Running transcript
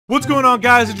What's going on,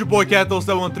 guys? It's your boy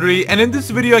Cato713, and in this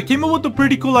video I came up with a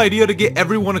pretty cool idea to get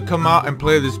everyone to come out and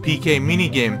play this PK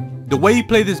minigame. The way you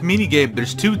play this minigame,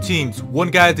 there's two teams.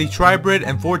 One guy is a tribrid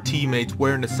and 4 teammates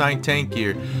wearing assigned tank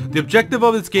gear. The objective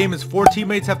of this game is 4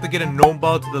 teammates have to get a gnome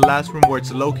ball to the last room where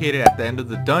it's located at the end of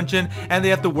the dungeon, and they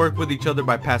have to work with each other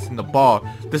by passing the ball.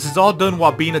 This is all done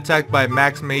while being attacked by a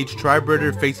max mage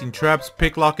tribrider, facing traps,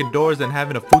 picklocking doors, and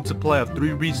having a food supply of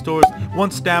 3 restores,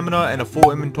 1 stamina, and a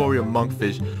full inventory of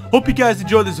monkfish. Hope you guys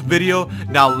enjoyed this video.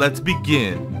 Now let's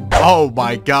begin. Oh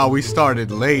my god, we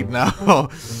started late now.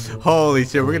 Holy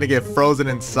shit, we're gonna get frozen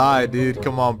inside, dude.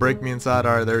 Come on, break me inside.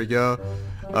 Alright, there we go.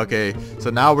 Okay, so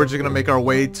now we're just gonna make our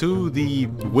way to the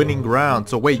winning ground.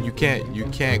 So wait, you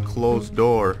can't close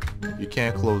door. You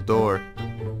can't close door.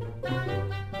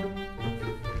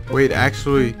 Wait,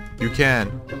 actually, you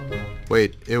can.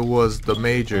 Wait, it was the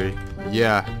major.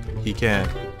 Yeah, he can.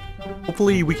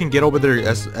 Hopefully we can get over there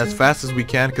as fast as we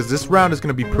can, because this round is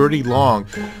going to be pretty long.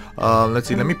 Let's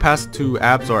see, let me pass it to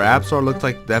Absar. Absar looks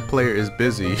like that player is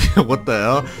busy. What the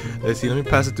hell? Let's see, let me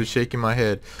pass it to Shaking My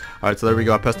Head. Alright, so there we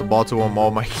go. I passed the ball to him. Oh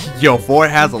my, yo,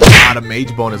 Ford has a lot of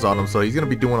mage bonus on him, so he's going to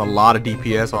be doing a lot of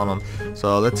DPS on him.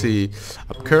 So let's see,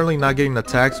 I'm currently not getting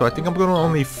attacked, so I think I'm going to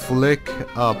only flick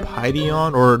Piety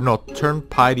on, or no, turn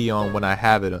Piety on when I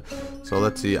have it. So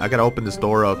let's see, I got to open this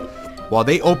door up. While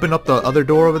they open up the other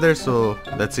door over there, so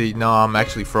let's see. No, I'm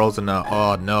actually frozen now.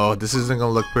 Oh no, this isn't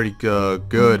gonna look pretty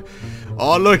good.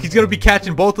 Oh look, he's gonna be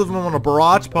catching both of them on a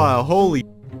barrage pile. Holy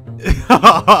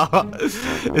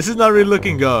this is not really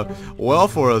looking well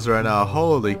for us right now.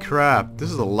 Holy crap, this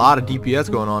is a lot of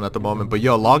DPS going on at the moment. But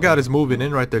yo, Logout is moving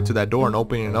in right there to that door and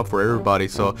opening it up for everybody.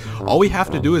 So all we have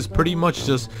to do is pretty much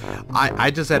just I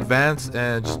just advance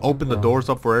and just open the doors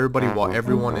up for everybody while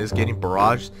everyone is getting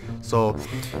barraged. So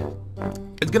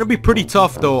it's gonna be pretty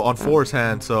tough though on Four's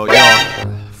hand. So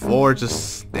yo, Four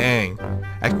just dang.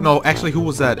 No, actually, who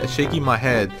was that? Shaking My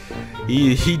Head.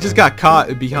 He just got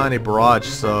caught behind a barrage.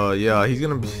 So yeah, he's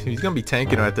gonna be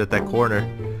tanking right there at that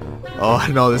corner. Oh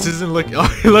no, this isn't looking.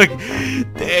 Oh look,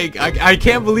 dang! I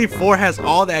can't believe Four has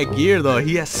all that gear though.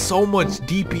 He has so much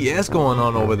DPS going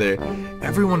on over there.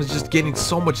 Everyone is just getting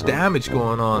so much damage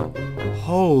going on.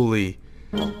 Holy.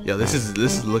 Yeah, this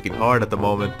is looking hard at the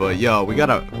moment, but yo, we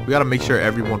gotta make sure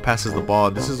everyone passes the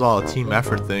ball. This is all a team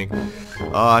effort thing.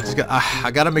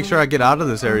 I gotta make sure I get out of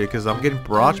this area because I'm getting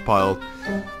barrage piled.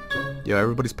 Yo,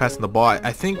 everybody's passing the ball.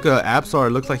 I think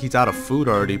Absar looks like he's out of food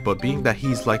already, but being that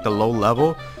he's like the low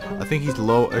level, I think he's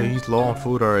low on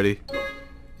food already.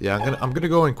 Yeah, I'm gonna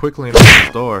go in quickly and open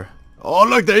the door. Oh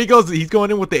look, there he goes. He's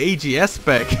going in with the AGS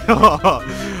spec.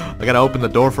 I gotta open the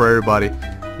door for everybody.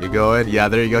 You go in. Yeah,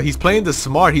 there you go. He's playing the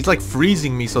smart. He's like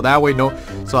freezing me, so that way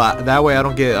that way I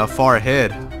don't get far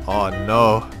ahead. Oh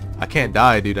no, I can't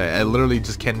die, dude. I literally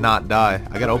just cannot die.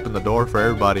 I gotta open the door for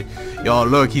everybody. Yo,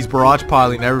 look, he's barrage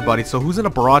piling everybody. So who's in a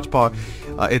barrage pile?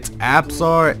 It's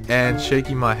Absar and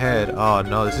Shaking My Head. Oh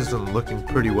no, this isn't looking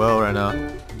pretty well right now.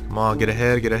 Come on, get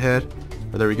ahead, get ahead.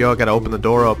 Oh, there we go. I gotta open the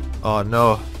door up. Oh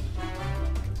no.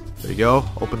 There you go.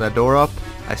 Open that door up.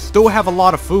 I still have a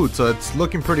lot of food, so it's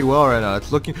looking pretty well right now.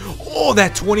 It's looking... Oh,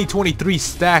 that 2023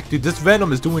 stack. Dude, this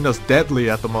Venom is doing us deadly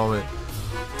at the moment.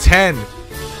 10.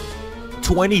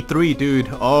 23, dude.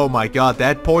 Oh my god.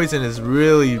 That poison is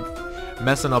really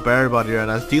messing up everybody right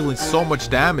now. It's dealing so much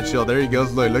damage. Yo, there he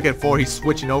goes. Look at 4. He's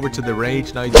switching over to the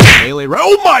range. Now he's doing melee.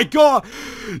 Oh my god.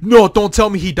 No, don't tell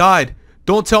me he died.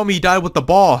 Don't tell me he died with the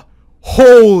ball.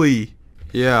 Holy.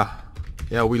 Yeah,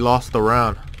 we lost the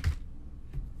round.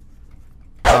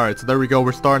 Alright, so there we go.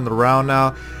 We're starting the round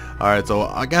now. Alright, so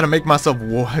I gotta make myself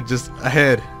just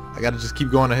ahead. I gotta just keep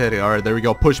going ahead. Alright, there we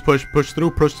go. Push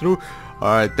through.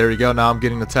 Alright, there we go. Now I'm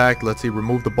getting attacked. Let's see.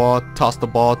 Remove the ball. Toss the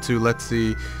ball to, let's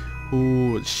see.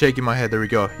 Ooh, Shaking My Head. There we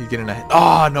go. He's getting ahead.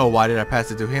 Oh, no. Why did I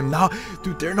pass it to him? No,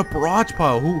 dude, they're in a barrage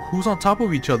pile. Who's on top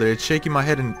of each other? It's Shaking My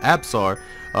Head and Absar.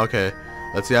 Okay.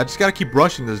 Let's see, I just gotta keep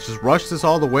rushing this. Just rush this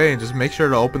all the way and just make sure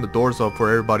to open the doors up for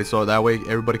everybody so that way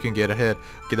everybody can get ahead.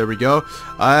 Okay, there we go.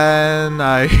 And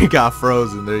I got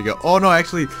frozen. There you go. Oh no,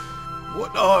 actually,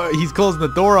 what? Oh, he's closing the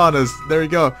door on us. There you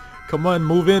go. Come on,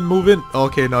 move in.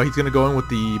 Okay, no, he's gonna go in with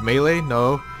the melee.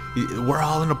 No, we're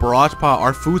all in a barrage pile.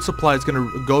 Our food supply is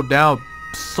gonna go down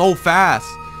so fast.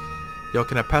 Yo,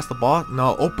 can I pass the ball?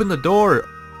 No, open the door.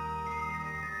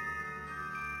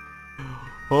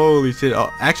 Holy shit. Oh,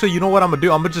 actually, you know what I'm gonna do?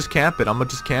 I'm gonna just camp it. and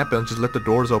just let the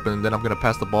doors open, and then I'm gonna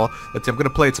pass the ball. Let's see, I'm gonna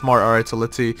play it smart. Alright, so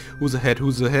let's see who's ahead.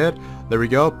 There we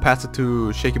go. Pass it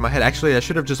to Shaking My Head. Actually, I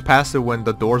should have just passed it when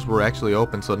the doors were actually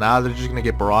open. So now they're just gonna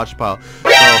get barrage pile. So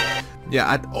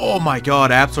Yeah, oh my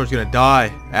god, Absol's gonna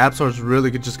die. Absol's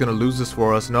really just gonna lose this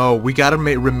for us. No, we gotta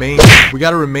remain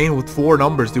with 4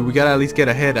 numbers, dude. We gotta at least get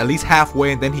ahead, at least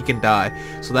halfway, and then he can die.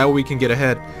 So that way we can get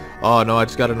ahead. Oh no, I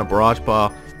just got in a barrage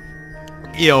pile.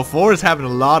 Yo, 4 is having a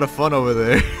lot of fun over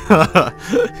there.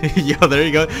 Yo, there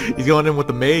you go. He's going in with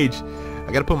the mage.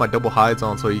 I gotta put my double hides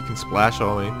on so he can splash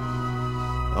on me.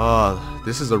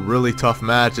 This is a really tough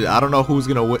match. I don't know who's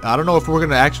gonna win. I don't know if we're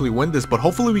gonna actually win this, but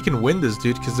hopefully we can win this,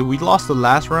 dude, because we lost the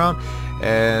last round,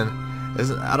 and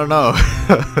I don't know.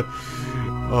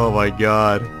 Oh my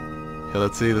god. Yeah,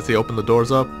 let's see. Open the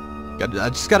doors up. I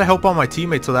just gotta help out my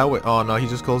teammates so that way. Oh no, he's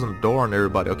just closing the door on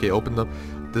everybody. Okay, open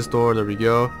this door. There we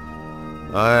go.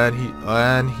 And he.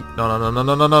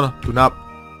 No.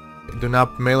 Do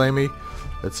not melee me.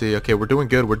 Let's see. Okay, we're doing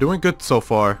good. We're doing good so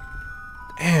far.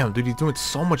 Damn, dude, he's doing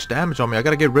so much damage on me. I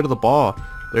gotta get rid of the ball.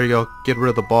 There you go. Get rid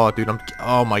of the ball, dude.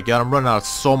 Oh my god, I'm running out of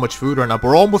so much food right now.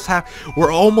 We're almost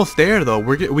there though.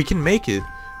 We can make it.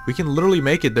 We can literally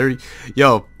make it. There,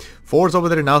 yo, 4's over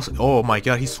there now. Oh my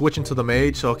god, he's switching to the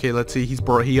mage. Okay, let's see.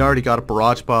 He already got a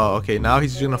barrage pile. Okay, now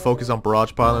he's gonna focus on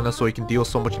barrage piling us so he can deal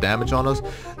so much damage on us.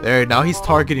 There, now he's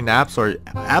targeting Absol.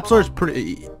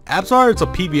 Absol is a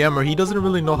PVMer. He doesn't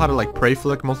really know how to like prey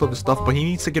flick most of his stuff, but he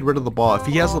needs to get rid of the ball. If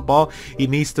he has the ball, he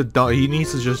needs to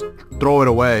just throw it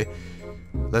away.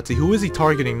 Let's see. Who is he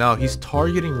targeting now? He's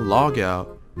targeting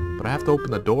Logout. But I have to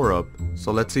open the door up.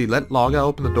 So let's see. Let Logout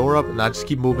open the door up, and I just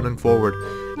keep moving in forward.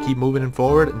 Keep moving in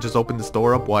forward, and just open this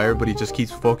door up while everybody just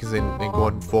keeps focusing and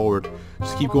going forward.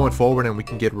 Just keep going forward, and we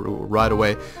can get right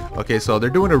away. Okay, so they're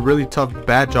doing a really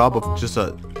bad job of just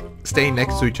staying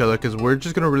next to each other, because we're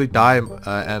just gonna really die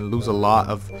and lose a lot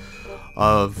of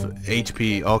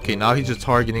HP. Okay, now he's just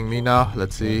targeting me now.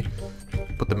 Let's see.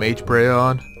 Put the mage spray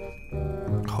on.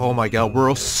 Oh my god,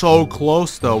 we're so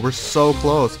close though. We're so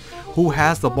close. Who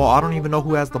has the ball? I don't even know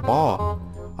who has the ball.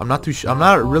 I'm not too sure. I'm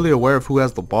not really aware of who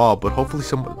has the ball, but hopefully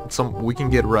some we can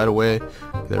get right away.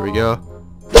 There we go.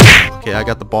 Okay, I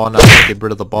got the ball now. Get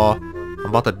rid of the ball. I'm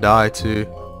about to die too.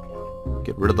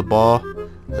 Get rid of the ball.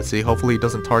 Let's see. Hopefully he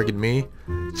doesn't target me.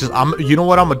 You know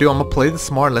what I'm gonna do? I'm gonna play this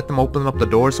smart. Let them open up the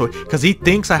door. So, cause he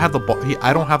thinks I have the ball.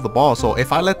 I don't have the ball. So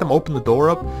if I let them open the door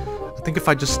up, I think if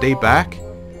I just stay back,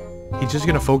 he's just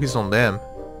gonna focus on them.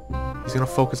 He's gonna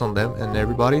focus on them and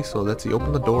everybody. So let's see.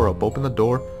 Open the door up. Open the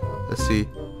door. Let's see.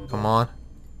 Come on.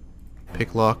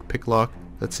 Pick lock. Pick lock.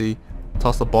 Let's see.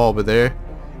 Toss the ball over there.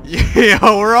 Yeah,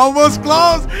 we're almost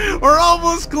close. We're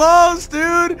almost close,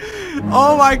 dude.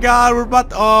 Oh my god, we're about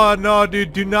to, oh no,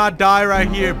 dude, do not die right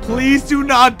here. Please do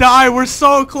not die. We're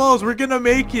so close. We're gonna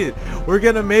make it. We're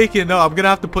gonna make it. No, I'm gonna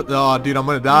have to put, oh dude, I'm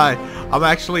gonna die. I'm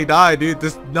actually die, dude.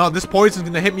 This poison's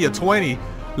gonna hit me at 20.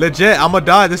 Legit, I'm gonna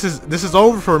die. This is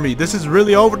over for me. This is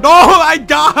really over. No, I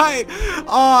died.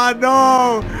 Oh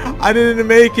no, I didn't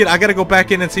make it. I gotta go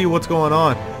back in and see what's going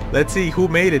on. Let's see who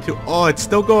made it. Oh, it's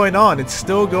still going on. It's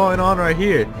still going on right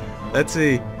here. Let's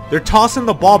see. They're tossing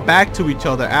the ball back to each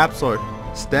other. Absol,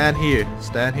 stand here.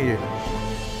 Stand here.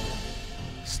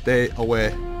 Stay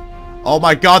away. Oh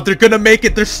my god, they're gonna make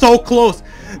it. They're so close.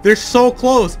 They're so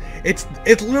close. It's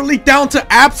literally down to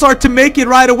Absol to make it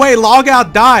right away.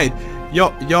 Logout died.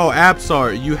 Yo,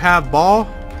 Absol, you have ball?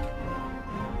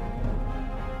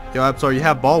 Yo, Absol, you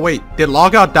have ball? Wait, did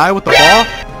Logout die with the ball?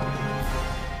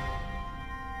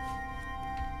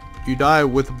 You die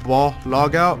with ball,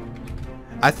 Logout?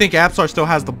 I think Absol still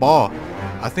has the ball.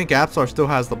 I think Absol still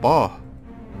has the ball.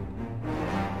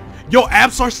 Yo,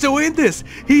 Absol's still in this.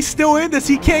 He's still in this.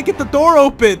 He can't get the door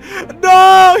open.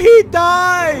 No, he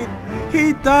died.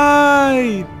 He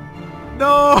died.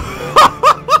 No.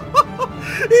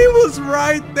 He was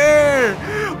right there.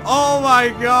 Oh my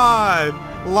god.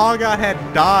 Logout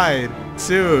had died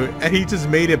too, and he just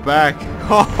made it back.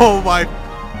 Oh my.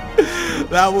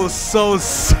 That was so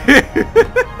sick.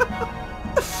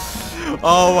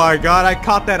 Oh my god, I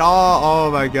caught that all.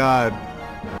 Oh my god.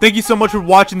 Thank you so much for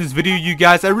watching this video, you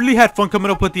guys. I really had fun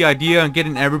coming up with the idea and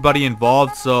getting everybody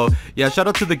involved. So yeah, shout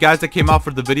out to the guys that came out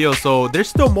for the video. So there's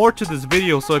still more to this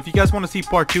video. So if you guys want to see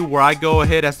part 2 where I go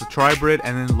ahead as the tribrid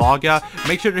and then Logout,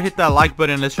 make sure to hit that like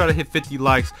button. Let's try to hit 50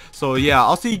 likes. So yeah,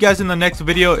 I'll see you guys in the next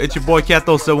video. It's your boy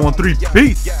Catho713.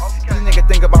 Peace. This nigga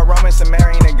think about romance and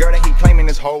marrying a girl that he claiming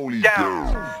is holy.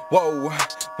 Whoa,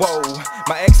 whoa,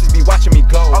 my exes be watching me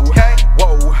glow. Okay.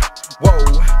 Whoa,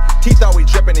 whoa, teeth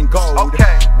always dripping in gold.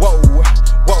 Okay. Whoa,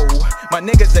 whoa, my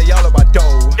niggas they all about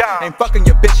dough. Ain't fucking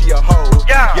your bitch, you a hoe.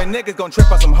 Your nigga niggas gon'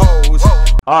 trip on some hoes.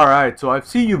 Alright, so I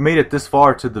see you made it this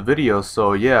far to the video,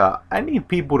 so yeah, I need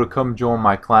people to come join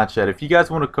my clan chat. If you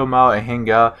guys want to come out and hang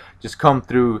out, just come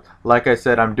through. Like I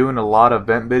said, I'm doing a lot of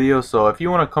event videos, so if you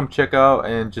want to come check out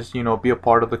and just, you know, be a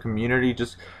part of the community,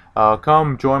 just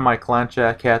come join my clan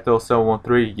chat,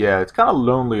 Cathel713. Yeah, it's kind of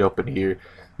lonely up in here.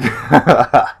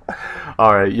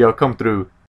 Alright, yo, come through.